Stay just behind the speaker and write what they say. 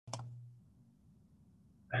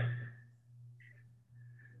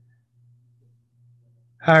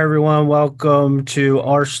Hi, everyone. Welcome to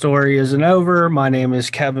Our Story Isn't Over. My name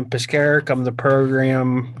is Kevin Piskarik. I'm the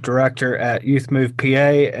program director at Youth Move PA,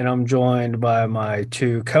 and I'm joined by my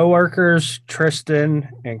two coworkers, Tristan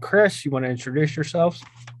and Chris. You want to introduce yourselves?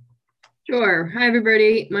 Sure. Hi,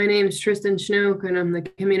 everybody. My name is Tristan Schnook, and I'm the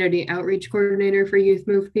Community Outreach Coordinator for Youth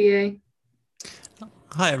Move PA.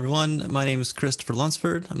 Hi, everyone. My name is Christopher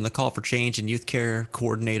Lunsford. I'm the Call for Change and Youth Care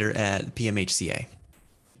Coordinator at PMHCA.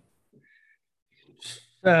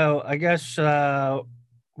 So, I guess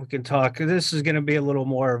we can talk. This is going to be a little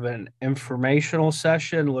more of an informational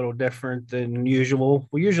session, a little different than usual.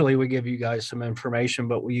 We give you guys some information,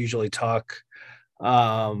 but we usually talk.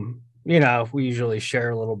 We usually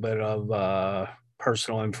share a little bit of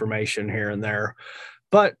personal information here and there.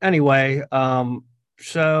 But anyway,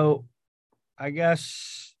 so I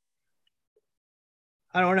guess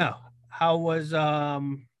I don't know. How was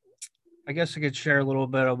I guess I could share a little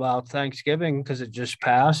bit about Thanksgiving because it just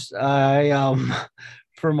passed. I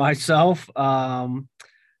for myself,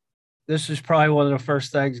 this is probably one of the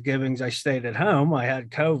first Thanksgivings I stayed at home. I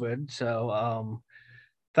had COVID, so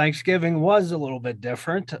Thanksgiving was a little bit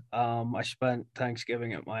different. I spent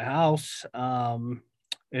Thanksgiving at my house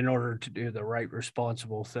in order to do the right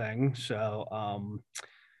responsible thing. So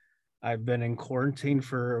I've been in quarantine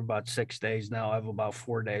for about 6 days now. I have about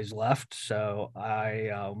 4 days left. So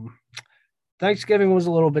Thanksgiving was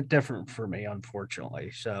a little bit different for me,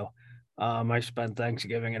 unfortunately. So I spent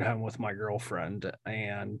Thanksgiving at home with my girlfriend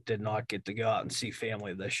and did not get to go out and see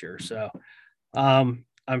family this year. So I'm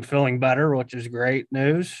feeling better, which is great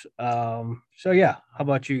news. So yeah, how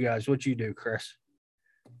about you guys? What you do, Chris?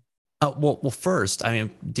 Well, first, I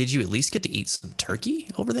mean, did you at least get to eat some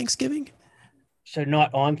turkey over Thanksgiving? So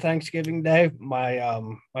not on Thanksgiving Day. My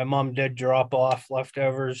mom did drop off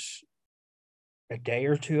leftovers a day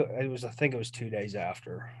or two. I think it was 2 days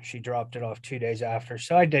after. She dropped it off 2 days after.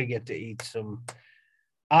 So I did get to eat some.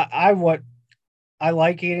 What I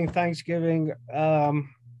like eating Thanksgiving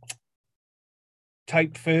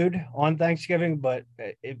type food on Thanksgiving, but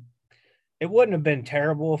it wouldn't have been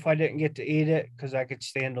terrible if I didn't get to eat it because I could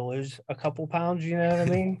stand to lose a couple pounds. You know what I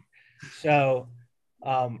mean? So,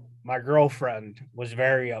 my girlfriend was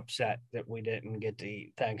very upset that we didn't get to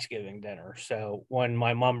eat Thanksgiving dinner. So when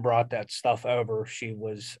my mom brought that stuff over, she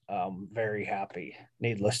was very happy.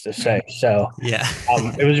 Needless to say, so Yeah.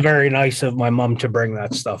 it was very nice of my mom to bring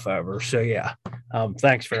that stuff over. So yeah,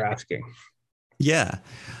 thanks for asking. Yeah.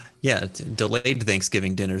 Yeah. Delayed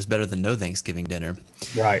Thanksgiving dinner is better than no Thanksgiving dinner.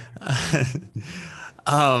 Right.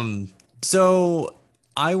 um, so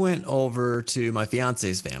I went over to my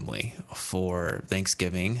fiance's family for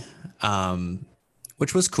Thanksgiving, um,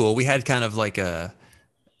 which was cool. We had kind of like a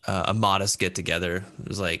modest get together. It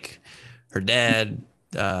was like her dad,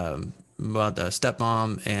 stepmom,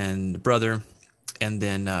 and brother, and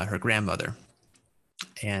then her grandmother,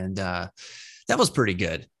 and that was pretty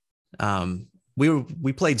good.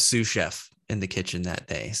 We played sous chef in the kitchen that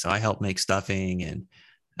day, so I helped make stuffing, and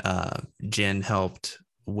Jen helped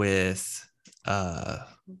with uh,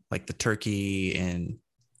 like the turkey and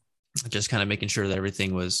just kind of making sure that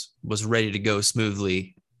everything was ready to go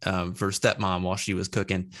smoothly for stepmom while she was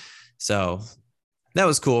cooking. So that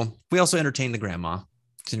was cool. We also entertained the grandma.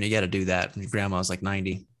 So you got to do that. Your grandma's like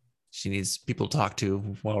 90. She needs people to talk to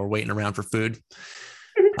while we're waiting around for food.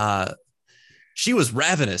 Uh, she was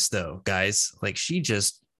ravenous though, guys. Like she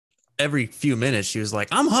just every few minutes she was like,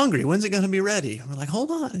 "I'm hungry. When's it going to be ready?" We're like, "Hold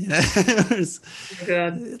on, Oh my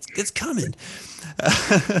God. it's coming."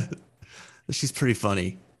 She's pretty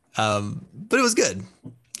funny, but it was good.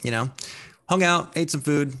 You know, hung out, ate some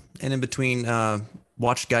food, and in between,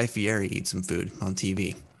 watched Guy Fieri eat some food on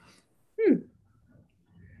TV. Hmm,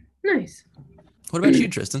 nice. What about you,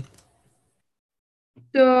 Tristan?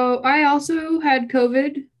 So I also had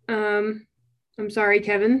COVID. I'm sorry,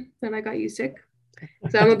 Kevin, that I got you sick.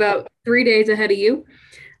 So I'm about 3 days ahead of you,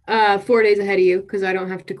 4 days ahead of you, because I don't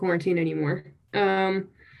have to quarantine anymore.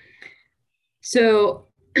 So,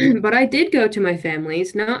 but I did go to my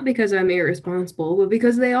family's, not because I'm irresponsible, but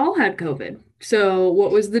because they all had COVID. So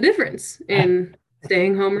what was the difference in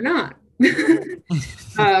staying home or not?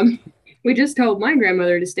 um, we just told my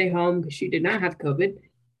grandmother to stay home because she did not have COVID.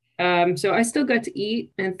 So I still got to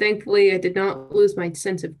eat, and thankfully, I did not lose my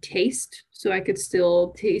sense of taste. So I could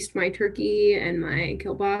still taste my turkey and my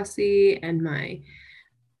kielbasi and my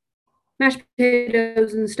mashed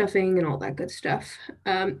potatoes and stuffing and all that good stuff.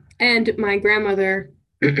 And my grandmother,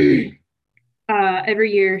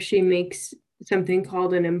 every year, she makes something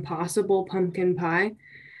called an impossible pumpkin pie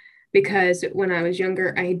because when I was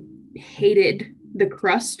younger, I hated the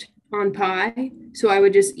crust on pie. So I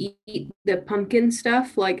would just eat the pumpkin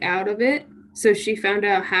stuff like out of it. So she found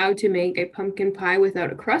out how to make a pumpkin pie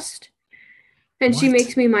without a crust. And she What?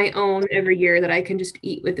 makes me my own every year that I can just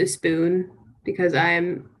eat with a spoon because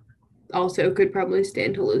I'm also could probably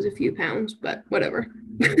stand to lose a few pounds, but whatever.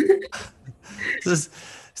 Is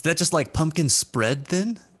that just like pumpkin spread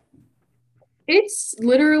then? It's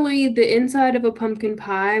literally the inside of a pumpkin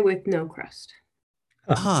pie with no crust.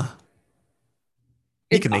 Huh.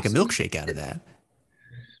 You It's can make a awesome. milkshake out of that.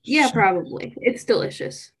 Yeah, So, probably. It's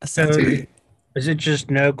delicious. That sounds so great. is it just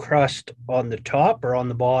no crust on the top or on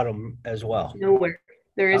the bottom as well? Nowhere.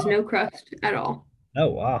 There is Oh, no crust at all. oh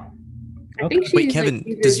wow. I Okay. think Wait, she like Kevin, does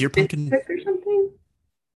uses your pumpkin? Bisquick or something.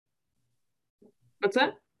 What's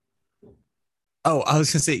that? Oh, I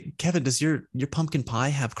was gonna say, Kevin, does your pumpkin pie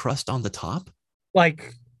have crust on the top?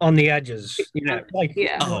 Like on the edges, you know,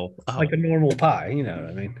 Yeah. like a normal pie, you know what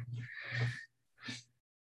I mean?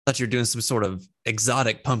 Thought you're doing some sort of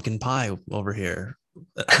exotic pumpkin pie over here.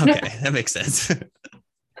 Okay, that makes sense.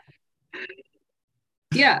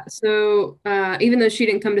 Yeah. So even though she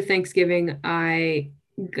didn't come to Thanksgiving,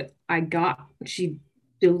 she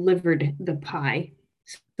delivered the pie,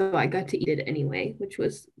 so I got to eat it anyway, which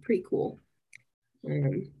was pretty cool.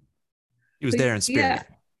 He was But there in spirit. yeah,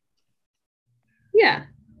 yeah.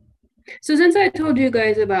 So since I told you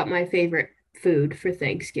guys about my favorite food for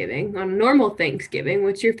Thanksgiving, on a normal Thanksgiving,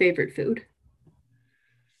 what's your favorite food?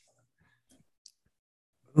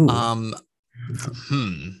 Ooh. Um,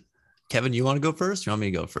 hmm. Kevin, you want to go first? You want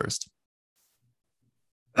me to go first?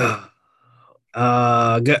 Go,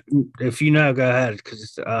 if you know, go ahead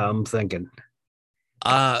because I'm thinking.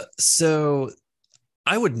 So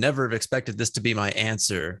I would never have expected this to be my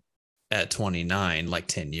answer at 29, like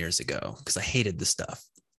 10 years ago, because I hated the stuff.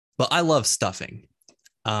 But I love stuffing.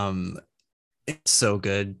 Um, it's so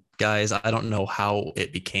good, guys. I don't know how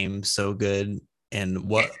it became so good and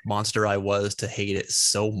what monster I was to hate it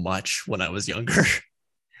so much when I was younger.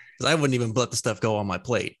 Because I wouldn't even let the stuff go on my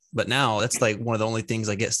plate. But now that's like one of the only things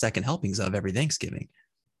I get second helpings of every Thanksgiving.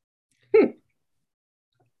 Funny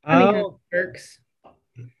how it I'll works.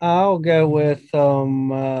 I'll go with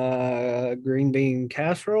green bean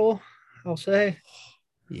casserole. I'll say.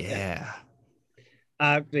 Yeah.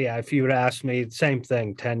 Yeah, if you would ask me same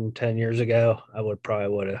thing 10 years ago, I would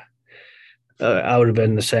have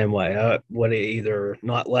been the same way. I would have either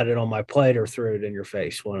not let it on my plate or threw it in your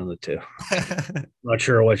face, one of the two. Not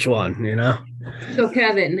sure which one, you know? So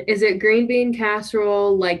Kevin, is it green bean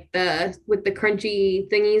casserole like the with the crunchy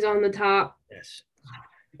thingies on the top? Yes.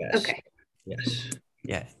 Yes. Okay. Yes.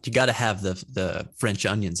 Yeah. You got to have the French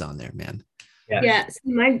onions on there, man. Yes. Yeah, so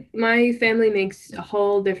my family makes a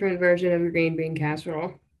whole different version of green bean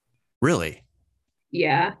casserole. Really?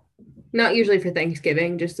 Yeah, not usually for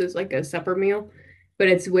Thanksgiving, just as like a supper meal, but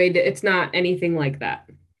it's not anything like that.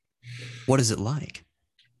 What is it like?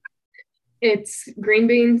 It's green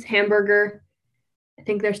beans, hamburger. I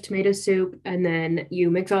think there's tomato soup, and then you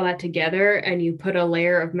mix all that together and you put a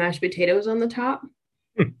layer of mashed potatoes on the top.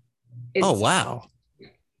 Hmm. Oh, It's wow.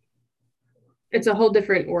 it's a whole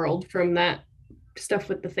different world from that stuff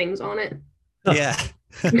with the things on it. Yeah.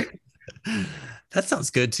 That sounds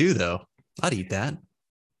good too, though. I'd eat that.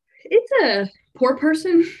 It's a poor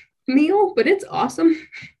person meal, but it's awesome.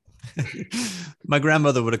 My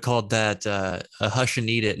grandmother would have called that a hush and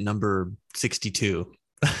eat it number 62.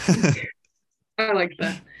 I like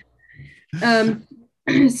that.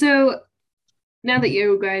 So now that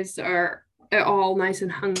you guys are all nice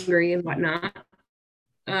and hungry and whatnot,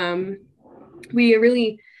 we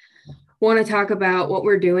really want to talk about what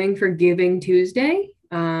we're doing for Giving Tuesday.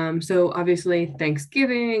 So obviously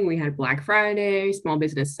Thanksgiving, we had Black Friday, Small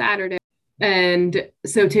Business Saturday. And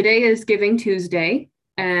so today is Giving Tuesday,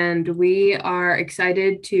 and we are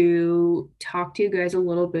excited to talk to you guys a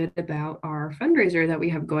little bit about our fundraiser that we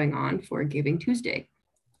have going on for Giving Tuesday.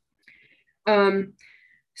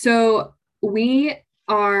 So we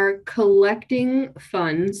are collecting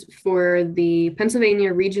funds for the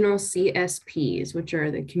Pennsylvania Regional CSPs, which are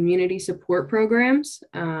the community support programs.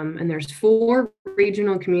 And there's 4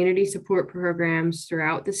 regional community support programs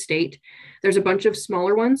throughout the state. There's a bunch of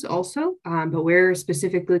smaller ones also, but we're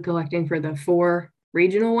specifically collecting for the 4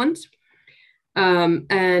 regional ones.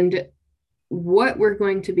 And what we're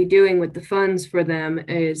going to be doing with the funds for them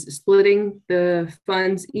is splitting the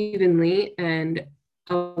funds evenly and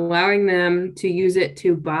allowing them to use it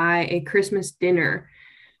to buy a Christmas dinner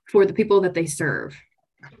for the people that they serve.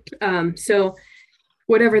 So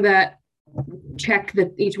whatever that check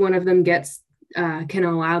that each one of them gets can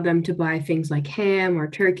allow them to buy things like ham or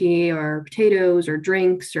turkey or potatoes or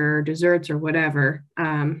drinks or desserts or whatever.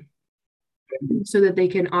 so that they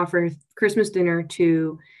can offer Christmas dinner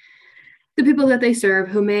to the people that they serve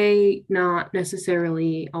who may not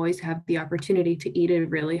necessarily always have the opportunity to eat a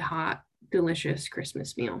really hot, delicious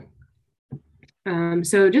Christmas meal.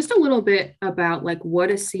 So just a little bit about like what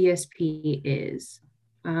a CSP is.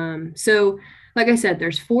 So like I said,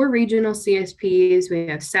 there's 4 regional CSPs. We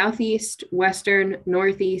have Southeast, Western,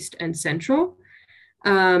 Northeast, and Central.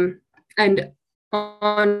 And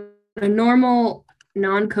on a normal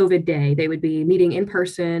non-COVID day, they would be meeting in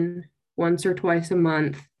person once or twice a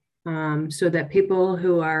month, so that people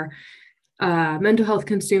who are mental health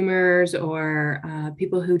consumers or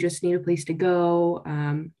people who just need a place to go,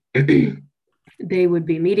 they would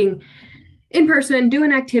be meeting in person,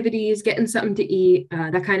 doing activities, getting something to eat,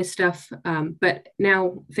 that kind of stuff. But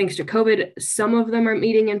now, thanks to COVID, some of them are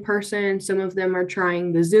meeting in person, some of them are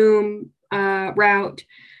trying the Zoom route,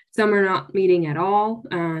 some are not meeting at all.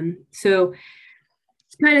 So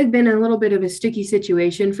it's kind of been a little bit of a sticky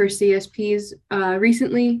situation for CSPs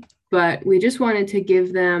recently, but we just wanted to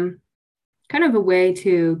give them kind of a way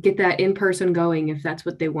to get that in person going if that's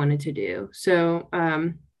what they wanted to do. So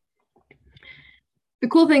the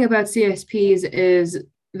cool thing about CSPs is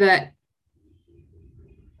that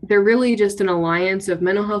they're really just an alliance of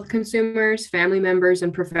mental health consumers, family members,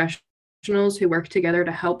 and professionals who work together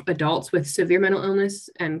to help adults with severe mental illness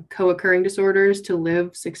and co-occurring disorders to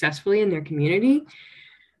live successfully in their community.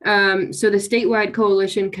 So the statewide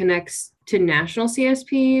coalition connects to national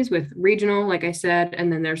CSPs with regional, like I said,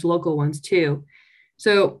 and then there's local ones too.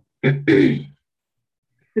 So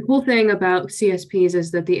the cool thing about CSPs is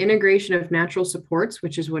that the integration of natural supports,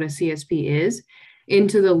 which is what a CSP is,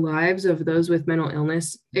 into the lives of those with mental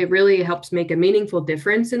illness, it really helps make a meaningful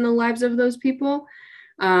difference in the lives of those people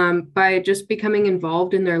by just becoming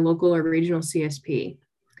involved in their local or regional CSP.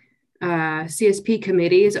 CSP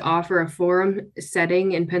committees offer a forum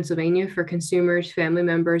setting in Pennsylvania for consumers, family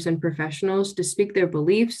members, and professionals to speak their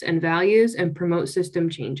beliefs and values and promote system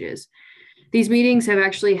changes. These meetings have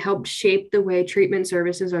actually helped shape the way treatment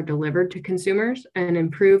services are delivered to consumers and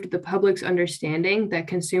improved the public's understanding that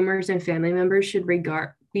consumers and family members should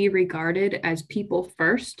be regarded as people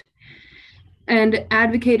first, and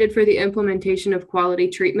advocated for the implementation of quality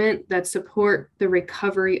treatment that support the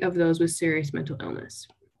recovery of those with serious mental illness.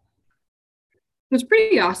 It's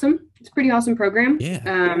pretty awesome. It's a pretty awesome program.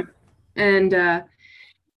 Yeah. And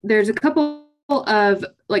there's a couple of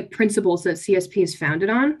like principles that CSP is founded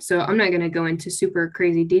on. So I'm not going to go into super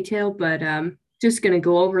crazy detail, but just going to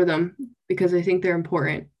go over them because I think they're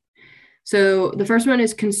important. So the first one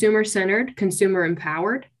is consumer-centered,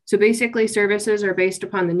 consumer-empowered. So basically services are based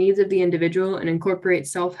upon the needs of the individual and incorporate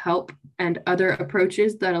self-help and other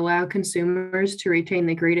approaches that allow consumers to retain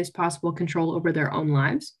the greatest possible control over their own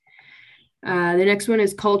lives. The next one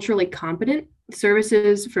is culturally competent.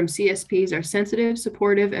 Services from CSPs are sensitive,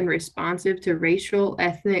 supportive, and responsive to racial,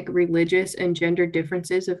 ethnic, religious, and gender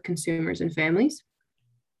differences of consumers and families.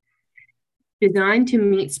 Designed to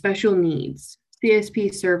meet special needs.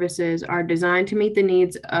 CSP services are designed to meet the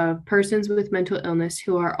needs of persons with mental illness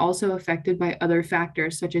who are also affected by other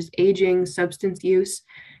factors such as aging, substance use,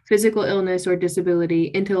 physical illness or disability,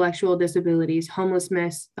 intellectual disabilities,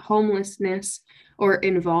 homelessness, or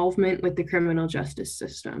involvement with the criminal justice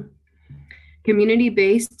system.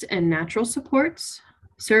 Community-based and natural supports.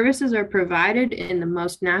 Services are provided in the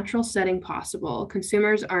most natural setting possible.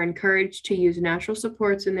 Consumers are encouraged to use natural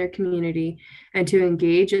supports in their community and to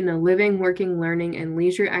engage in the living, working, learning, and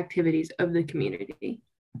leisure activities of the community.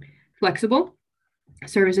 Flexible.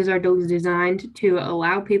 Services are designed to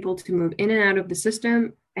allow people to move in and out of the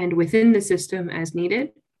system and within the system as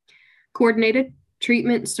needed. Coordinated.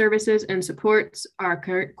 Treatment services and supports are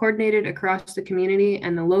coordinated across the community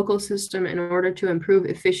and the local system in order to improve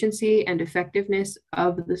efficiency and effectiveness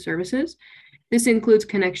of the services. This includes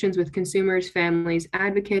connections with consumers, families,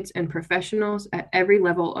 advocates, and professionals at every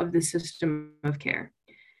level of the system of care.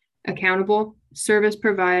 Accountable. Service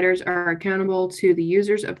providers are accountable to the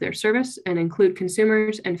users of their service and include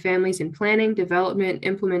consumers and families in planning, development,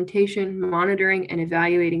 implementation, monitoring, and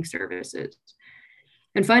evaluating services.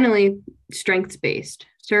 And finally, strengths-based.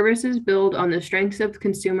 Services build on the strengths of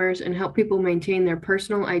consumers and help people maintain their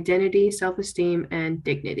personal identity, self-esteem, and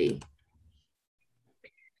dignity.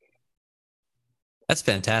 That's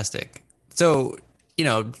fantastic. So,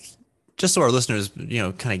 just so our listeners,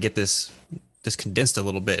 kind of get this condensed a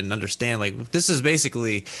little bit and understand, like, this is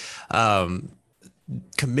basically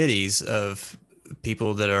committees of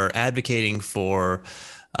people that are advocating for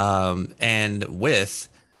and with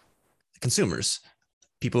consumers.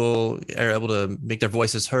 People are able to make their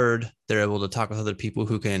voices heard. They're able to talk with other people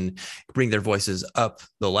who can bring their voices up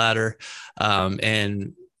the ladder.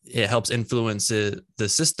 And it helps influence the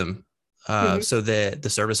system, so that the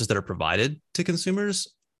services that are provided to consumers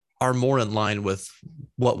are more in line with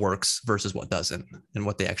what works versus what doesn't, and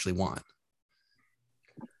what they actually want.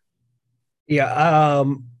 Yeah,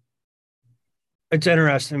 it's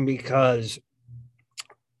interesting because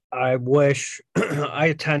I wish I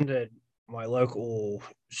attended my local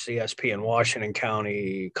CSP in Washington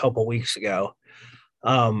County a couple weeks ago.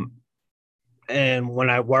 And when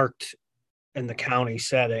I worked in the county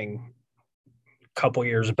setting a couple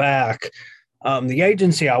years back, the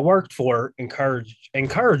agency I worked for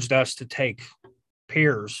encouraged us to take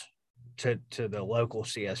peers to the local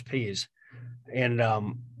CSPs. And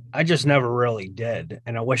I just never really did.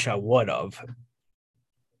 And I wish I would have,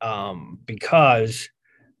 because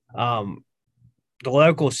the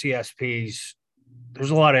local CSPs,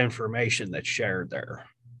 there's a lot of information that's shared there.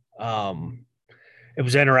 It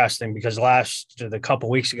was interesting because the couple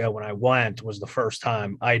weeks ago when I went was the first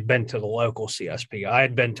time I had been to the local CSP. I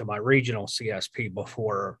had been to my regional CSP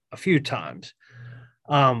before a few times.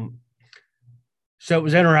 So it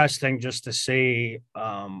was interesting just to see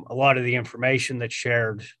a lot of the information that's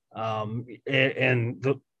shared, and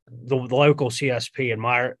the local CSP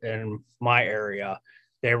in my area.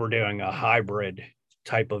 They were doing a hybrid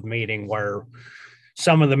type of meeting where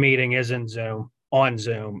some of the meeting is on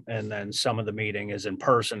Zoom, and then some of the meeting is in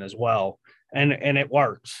person as well. And it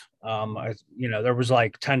works. There was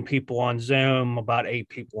like 10 people on Zoom, about 8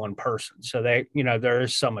 people in person. So there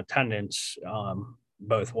is some attendance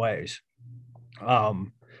both ways.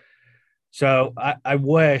 So I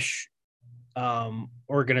wish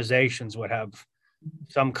organizations would have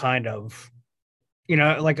some kind of,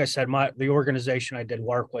 like I said, the organization I did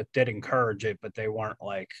work with did encourage it, but they weren't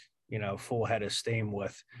like, full head of steam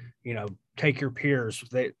with, take your peers.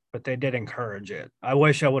 But they did encourage it. I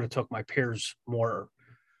wish I would have took my peers more,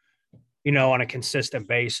 on a consistent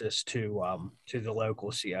basis to the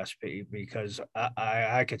local CSP, because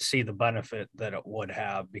I could see the benefit that it would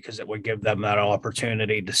have, because it would give them that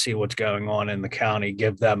opportunity to see what's going on in the county,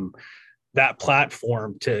 give them that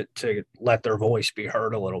platform to let their voice be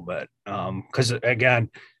heard a little bit. Because again,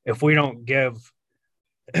 if we don't give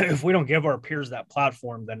our peers that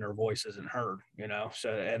platform, then their voice isn't heard,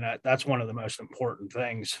 So, and that's one of the most important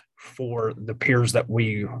things for the peers that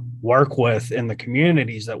we work with in the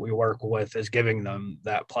communities that we work with, is giving them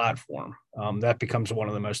that platform. That becomes one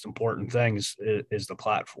of the most important things, is the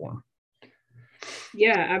platform.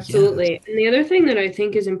 Yeah, absolutely. Yeah. And the other thing that I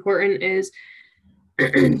think is important is,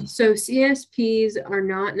 so CSPs are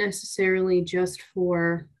not necessarily just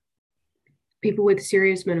for people with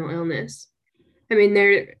serious mental illness. I mean,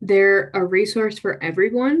 they're a resource for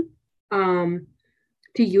everyone to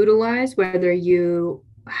utilize, whether you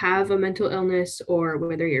have a mental illness or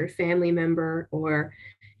whether you're a family member or,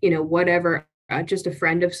 whatever, just a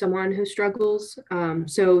friend of someone who struggles.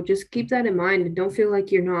 So just keep that in mind, and don't feel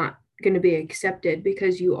like you're not going to be accepted,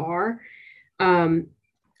 because you are.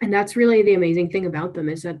 And that's really the amazing thing about them,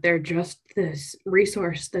 is that they're just this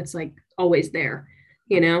resource that's like always there,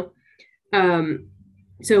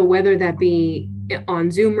 So whether that be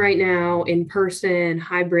on Zoom right now, in person,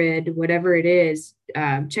 hybrid, whatever it is,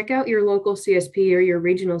 check out your local CSP or your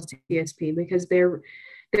regional CSP, because they're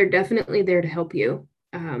definitely there to help you.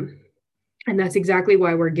 And that's exactly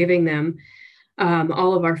why we're giving them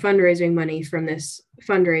all of our fundraising money from this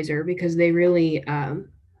fundraiser, because they really,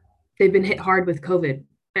 they've been hit hard with COVID.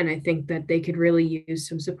 And I think that they could really use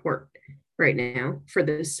some support right now for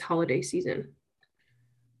this holiday season.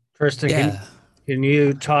 Tristan, yeah. Can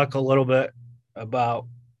you talk a little bit about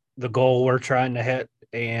the goal we're trying to hit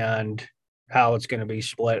and how it's going to be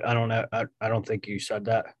split? I don't know. I don't think you said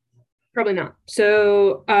that. Probably not.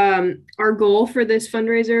 So our goal for this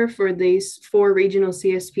fundraiser for these 4 regional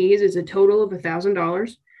CSPs is a total of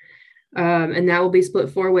 $1,000. And that will be split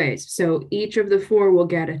 4 ways. So each of the 4 will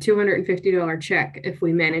get a $250 check if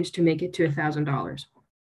we manage to make it to $1,000.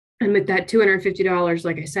 And with that $250,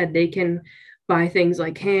 like I said, they can buy things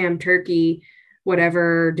like ham, turkey,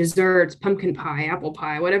 whatever, desserts, pumpkin pie, apple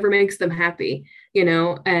pie, whatever makes them happy,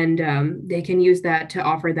 and they can use that to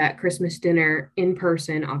offer that Christmas dinner in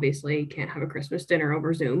person. Obviously, you can't have a Christmas dinner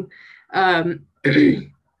over Zoom. And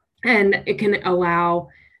it can allow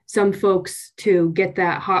some folks to get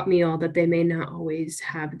that hot meal that they may not always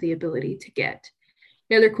have the ability to get.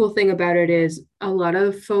 The other cool thing about it is a lot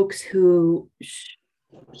of folks who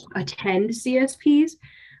attend CSPs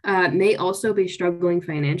may also be struggling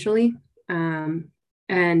financially.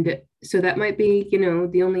 And so that might be,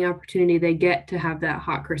 the only opportunity they get to have that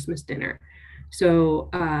hot Christmas dinner. So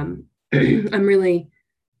I'm really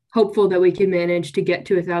hopeful that we can manage to get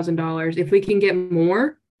to $1,000. If we can get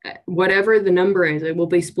more, whatever the number is, it will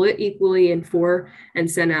be split equally in 4 and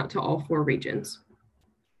sent out to all 4 regions.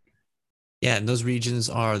 Yeah, and those regions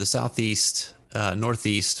are the Southeast,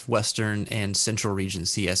 Northeast, Western, and Central region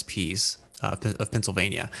CSPs of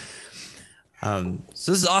Pennsylvania. So this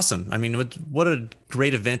is awesome. I mean, what a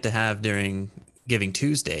great event to have during Giving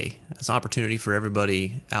Tuesday. It's an opportunity for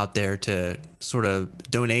everybody out there to sort of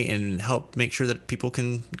donate and help make sure that people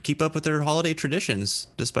can keep up with their holiday traditions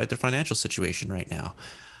despite their financial situation right now.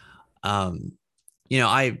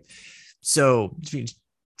 So to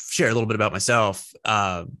share a little bit about myself.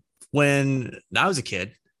 When I was a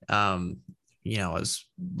kid, I was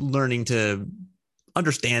learning to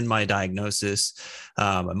understand my diagnosis.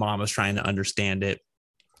 My mom was trying to understand it,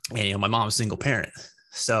 and my mom's a single parent,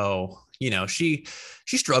 so she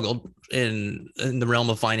struggled in the realm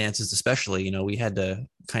of finances, especially. We had to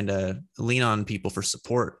kind of lean on people for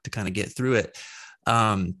support to kind of get through it.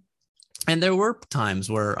 And there were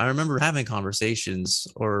times where I remember having conversations,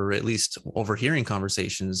 or at least overhearing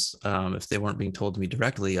conversations, if they weren't being told to me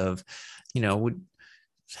directly, of,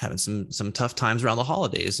 having some tough times around the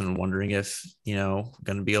holidays and wondering if, going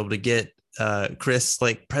to be able to get Chris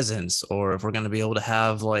like presents, or if we're going to be able to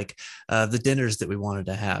have like the dinners that we wanted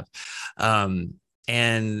to have.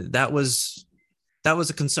 And that was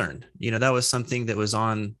a concern. That was something that was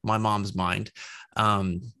on my mom's mind.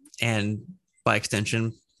 And by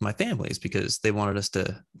extension, my family's, because they wanted us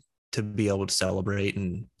to be able to celebrate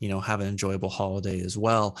and, have an enjoyable holiday as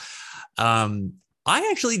well. I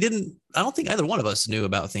don't think either one of us knew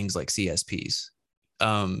about things like CSPs.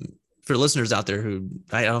 For listeners out there who,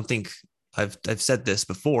 I don't think I've said this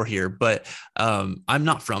before here, but I'm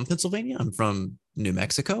not from Pennsylvania. I'm from New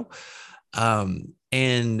Mexico.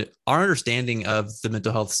 And our understanding of the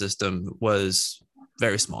mental health system was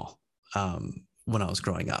very small when I was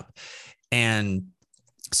growing up. And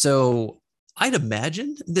so I'd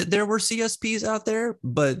imagine that there were CSPs out there,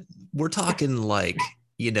 but we're talking like,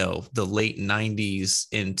 the late 90s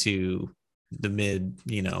into the mid,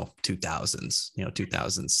 2000s,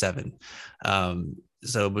 2007.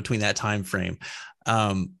 So between that time frame,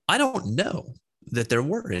 I don't know that there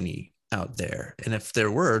were any out there. And if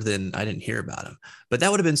there were, then I didn't hear about them. But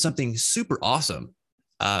that would have been something super awesome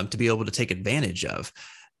to be able to take advantage of.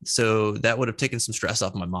 So that would have taken some stress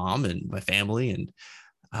off my mom and my family. And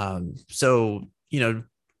so,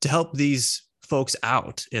 to help these folks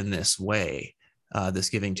out in this way, this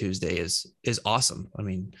Giving Tuesday is awesome. I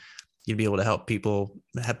mean, you'd be able to help people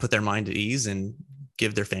put their mind at ease and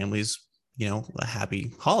give their families, a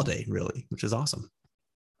happy holiday, really, which is awesome.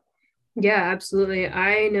 Yeah, absolutely.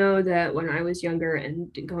 I know that when I was younger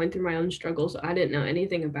and going through my own struggles, I didn't know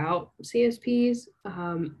anything about CSPs.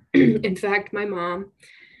 In fact, my mom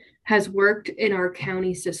has worked in our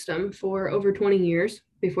county system for over 20 years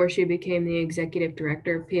before she became the executive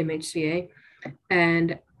director of PMHCA.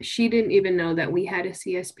 And she didn't even know that we had a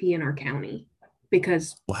CSP in our county,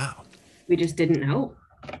 because wow, we just didn't know.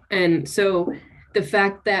 And so the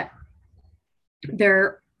fact that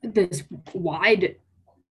they're this wide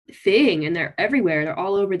thing and they're everywhere, they're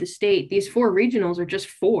all over the state. These 4 regionals are just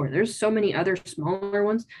 4. There's so many other smaller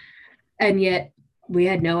ones. And yet we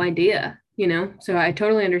had no idea, So I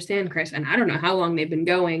totally understand, Chris. And I don't know how long they've been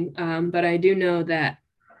going, but I do know that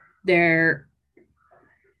they've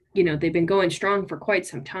been going strong for quite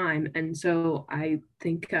some time. And so I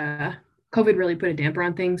think COVID really put a damper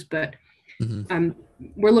on things, but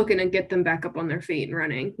we're looking to get them back up on their feet and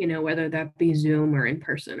running, whether that be Zoom or in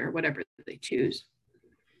person or whatever they choose.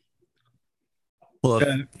 Well,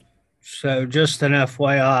 so just an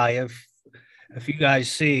FYI, if you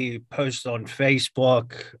guys see posts on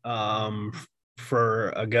Facebook for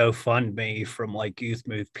a GoFundMe from like Youth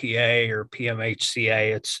Move PA or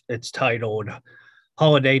PMHCA, it's titled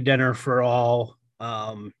Holiday Dinner for All,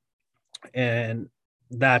 and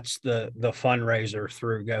that's the fundraiser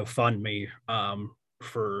through GoFundMe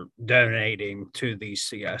for donating to these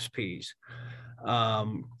CSPs.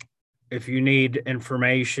 If you need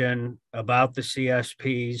information about the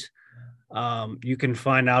CSPs, you can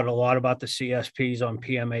find out a lot about the CSPs on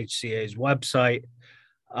PMHCA's website.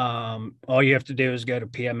 All you have to do is go to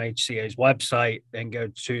PMHCA's website and go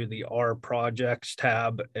to the Our Projects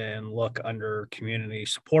tab and look under Community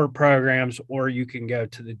Support Programs, or you can go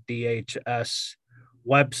to the DHS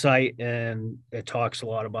website and it talks a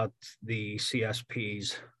lot about the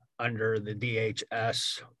CSPs under the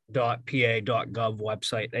dhs.pa.gov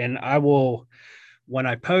website. And I will, when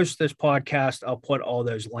I post this podcast, I'll put all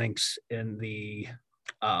those links in the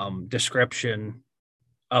description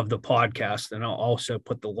of the podcast, and I'll also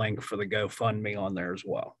put the link for the GoFundMe on there as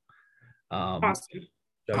well. Awesome.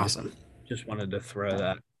 So awesome. Just wanted to throw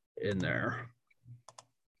that in there.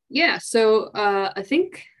 Yeah, so I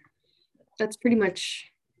think that's pretty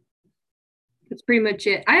much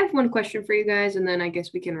it. I have one question for you guys, and then I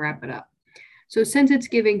guess we can wrap it up. So since it's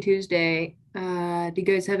Giving Tuesday, do you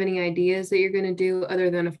guys have any ideas that you're going to do other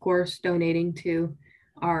than, of course, donating to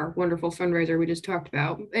our wonderful fundraiser we just talked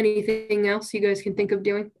about? Anything else you guys can think of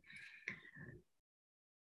doing?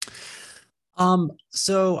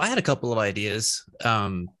 So I had a couple of ideas.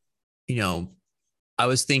 You know, I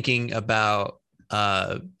was thinking about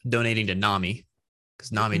donating to NAMI,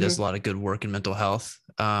 because NAMI does a lot of good work in mental health.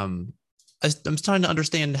 I'm trying to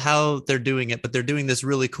understand how they're doing it, but they're doing this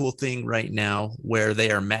really cool thing right now where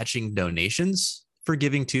they are matching donations for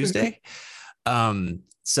Giving Tuesday.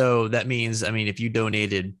 So that means, I mean, if you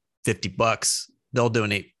donated $50, they'll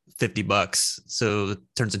donate $50. So it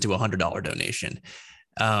turns into $100 donation.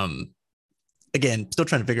 Again, still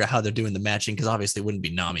trying to figure out how they're doing the matching, because obviously it wouldn't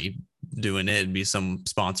be NAMI doing it. It'd be some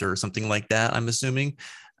sponsor or something like that, I'm assuming.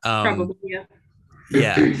 Probably, yeah.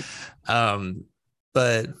 Yeah.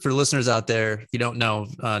 But for listeners out there, if you don't know,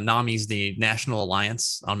 NAMI is the National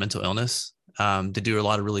Alliance on Mental Illness. They do a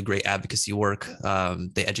lot of really great advocacy work.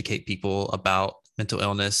 They educate people about mental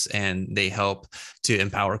illness, and they help to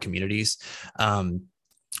empower communities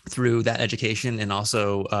through that education, and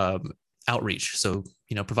also outreach. So,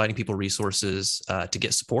 providing people resources to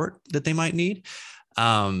get support that they might need.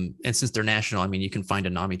 And since they're national, I mean, you can find a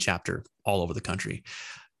NAMI chapter all over the country,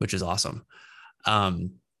 which is awesome.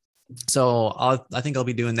 So I think I'll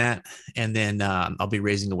be doing that. And then I'll be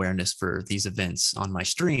raising awareness for these events on my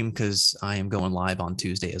stream, because I am going live on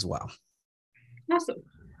Tuesday as well. Awesome.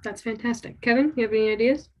 That's fantastic. Kevin, you have any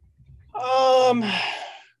ideas?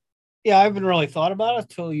 Yeah, I haven't really thought about it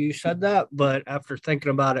until you said that, but after thinking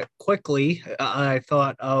about it quickly, I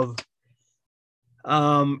thought of,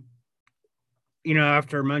 after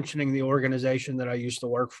mentioning the organization that I used to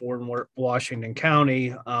work for in Washington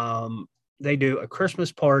County, they do a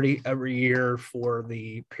Christmas party every year for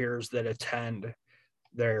the peers that attend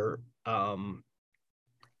their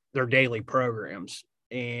daily programs.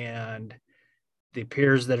 And the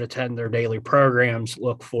peers that attend their daily programs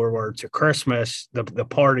look forward to Christmas, the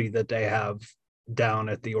party that they have down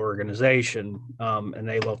at the organization, and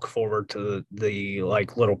they look forward to the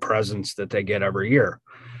like little presents that they get every year.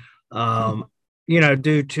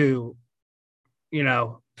 Due to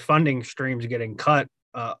funding streams getting cut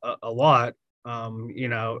a lot. I'm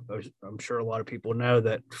sure a lot of people know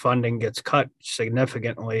that funding gets cut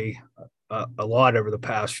significantly a lot over the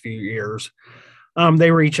past few years.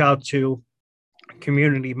 They reach out to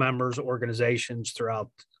community members, organizations throughout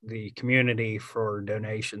the community for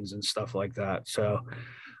donations and stuff like that. So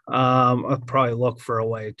I'll probably look for a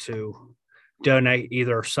way to donate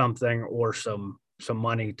either something or some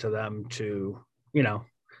money to them to,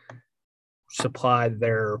 supply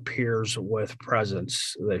their peers with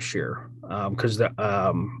presents this year. Because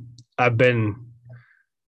I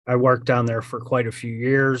worked down there for quite a few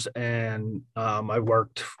years, and I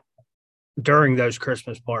worked during those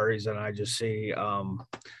Christmas parties, and I just see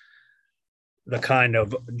the kind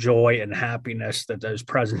of joy and happiness that those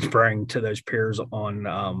presents bring to those peers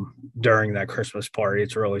on during that Christmas party.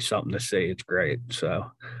 It's really something to see. It's great.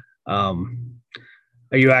 So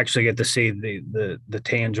you actually get to see the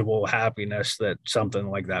tangible happiness that something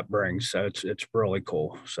like that brings. So it's really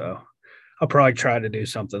cool. So I'll probably try to do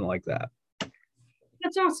something like that.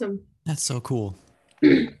 That's awesome. That's so cool.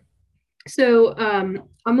 So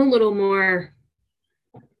I'm a little more,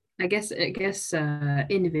 I guess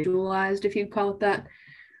individualized, if you'd call it that.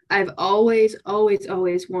 I've always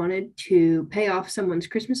wanted to pay off someone's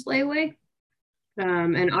Christmas layaway.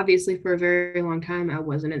 And obviously for a very long time, I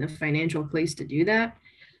wasn't in a financial place to do that.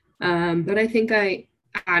 But I think I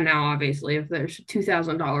now, obviously, if there's a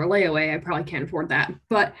 $2,000 layaway, I probably can't afford that.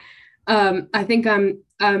 But I think I'm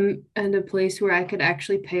in a place where I could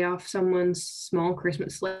actually pay off someone's small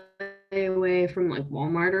Christmas layaway from like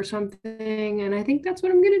Walmart or something. And I think that's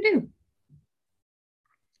what I'm going to do.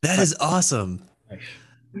 That is awesome.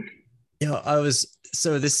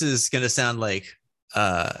 So this is going to sound like,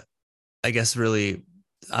 I guess really,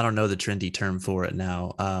 I don't know the trendy term for it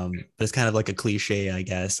now, but it's kind of like a cliche, I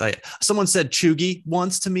guess. Someone said chuggy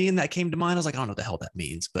once to me, and that came to mind. I was like, I don't know what the hell that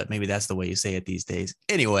means, but maybe that's the way you say it these days.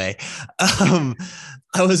 Anyway, I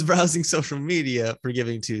was browsing social media for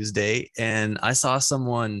Giving Tuesday, and I saw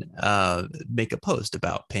someone make a post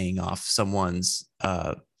about paying off someone's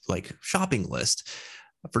like shopping list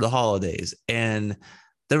for the holidays, and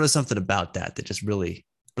there was something about that just really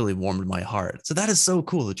warmed my heart. So that is so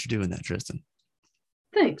cool that you're doing that, Tristan.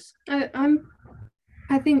 Thanks. I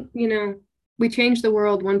think, we change the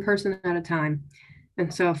world one person at a time.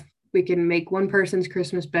 And so if we can make one person's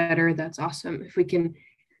Christmas better, that's awesome. If we can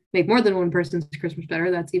make more than one person's Christmas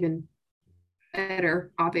better, that's even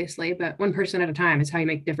better, obviously. But one person at a time is how you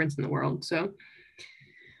make a difference in the world. So,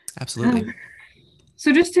 Absolutely.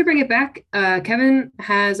 So just to bring it back, Kevin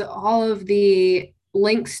has all of the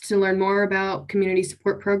links to learn more about community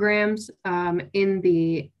support programs in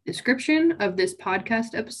the description of this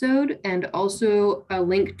podcast episode, and also a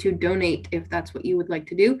link to donate if that's what you would like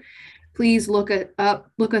to do. Please look us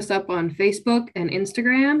up on Facebook and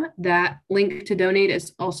Instagram. That link to donate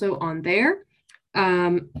is also on there.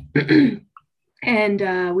 And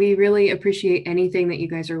we really appreciate anything that you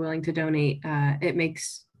guys are willing to donate. It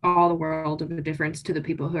makes all the world of a difference to the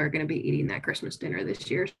people who are going to be eating that Christmas dinner this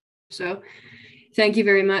year. So thank you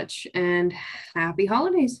very much, and happy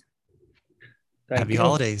holidays. Happy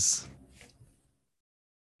holidays.